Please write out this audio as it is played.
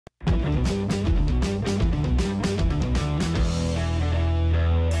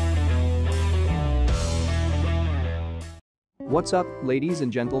What's up, ladies and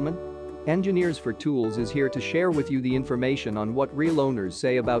gentlemen? Engineers for Tools is here to share with you the information on what real owners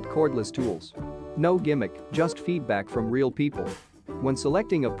say about cordless tools. No gimmick, just feedback from real people. When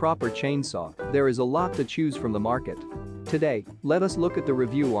selecting a proper chainsaw, there is a lot to choose from the market. Today, let us look at the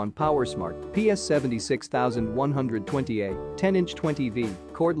review on PowerSmart PS76120A 10-inch 20V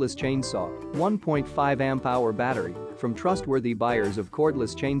Cordless Chainsaw 1.5 amp-hour battery from trustworthy buyers of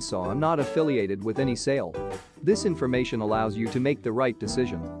cordless chainsaw not affiliated with any sale. This information allows you to make the right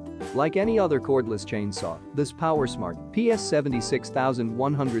decision. Like any other cordless chainsaw, this PowerSmart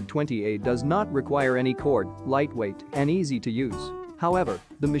PS76120A does not require any cord, lightweight, and easy to use. However,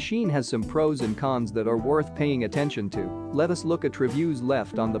 the machine has some pros and cons that are worth paying attention to. Let us look at reviews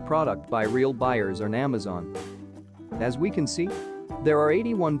left on the product by real buyers on Amazon. As we can see, there are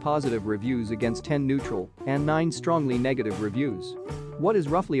 81 positive reviews against 10 neutral and 9 strongly negative reviews. What is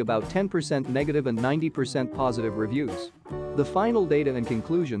roughly about 10% negative and 90% positive reviews? The final data and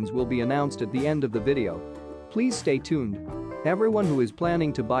conclusions will be announced at the end of the video. Please stay tuned. Everyone who is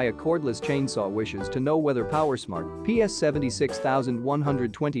planning to buy a cordless chainsaw wishes to know whether PowerSmart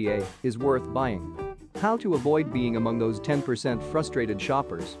PS76120A is worth buying. How to avoid being among those 10% frustrated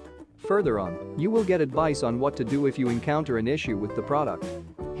shoppers. Further on, you will get advice on what to do if you encounter an issue with the product.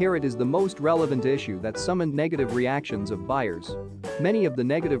 Here it is the most relevant issue that summoned negative reactions of buyers. Many of the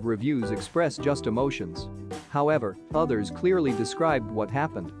negative reviews express just emotions. However, others clearly described what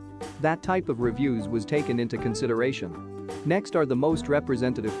happened. That type of reviews was taken into consideration. Next are the most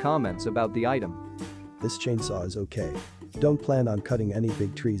representative comments about the item. This chainsaw is okay. Don't plan on cutting any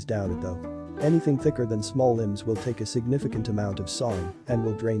big trees down it though. Anything thicker than small limbs will take a significant amount of sawing and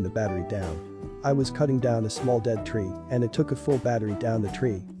will drain the battery down. I was cutting down a small dead tree and it took a full battery down the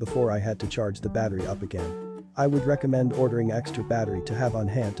tree before I had to charge the battery up again. I would recommend ordering extra battery to have on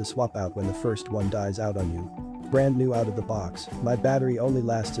hand to swap out when the first one dies out on you. Brand new out of the box, my battery only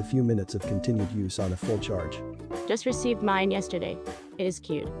lasts a few minutes of continued use on a full charge. Just received mine yesterday. It is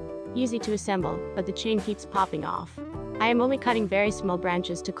cute. Easy to assemble, but the chain keeps popping off. I am only cutting very small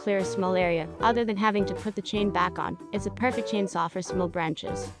branches to clear a small area, other than having to put the chain back on. It's a perfect chainsaw for small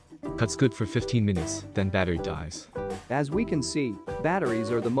branches. Cuts good for 15 minutes, then battery dies. As we can see,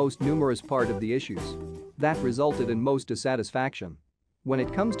 batteries are the most numerous part of the issues. That resulted in most dissatisfaction. When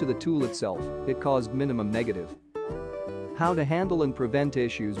it comes to the tool itself, it caused minimum negative. How to handle and prevent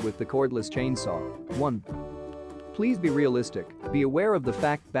issues with the cordless chainsaw. 1. Please be realistic. Be aware of the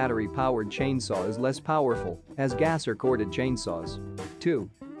fact battery-powered chainsaw is less powerful as gas or corded chainsaws. 2.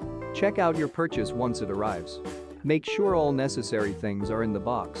 Check out your purchase once it arrives. Make sure all necessary things are in the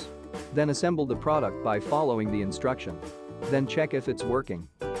box. Then assemble the product by following the instruction. Then check if it's working.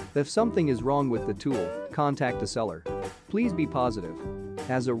 If something is wrong with the tool, contact the seller. Please be positive.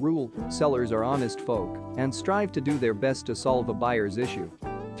 As a rule, sellers are honest folk and strive to do their best to solve a buyer's issue.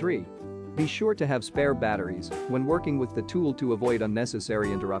 3. Be sure to have spare batteries when working with the tool to avoid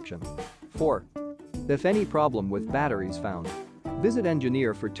unnecessary interruption. 4. If any problem with batteries found, visit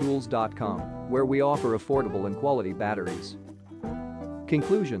engineerfortools.com, where we offer affordable and quality batteries.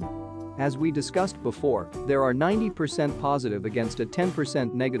 Conclusion. As we discussed before, there are 90% positive against a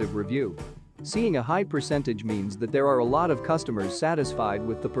 10% negative review. Seeing a high percentage means that there are a lot of customers satisfied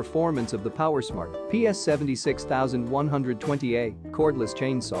with the performance of the PowerSmart PS76120A Cordless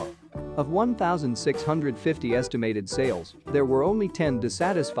Chainsaw. Of 1,650 estimated sales, there were only 10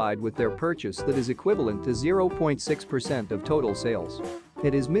 dissatisfied with their purchase, that is equivalent to 0.6% of total sales.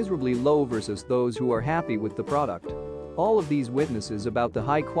 It is miserably low versus those who are happy with the product. All of these witnesses about the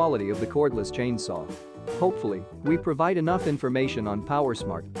high quality of the cordless chainsaw. Hopefully, we provide enough information on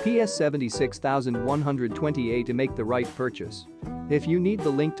PowerSmart PS76120A to make the right purchase. If you need the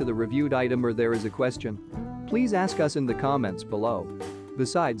link to the reviewed item or there is a question, please ask us in the comments below.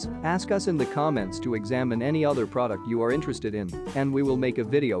 Besides, ask us in the comments to examine any other product you are interested in, and we will make a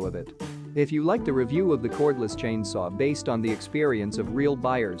video of it. If you like the review of the cordless chainsaw based on the experience of real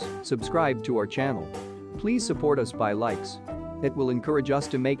buyers, subscribe to our channel. Please support us by likes. It will encourage us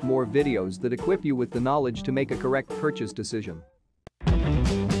to make more videos that equip you with the knowledge to make a correct purchase decision.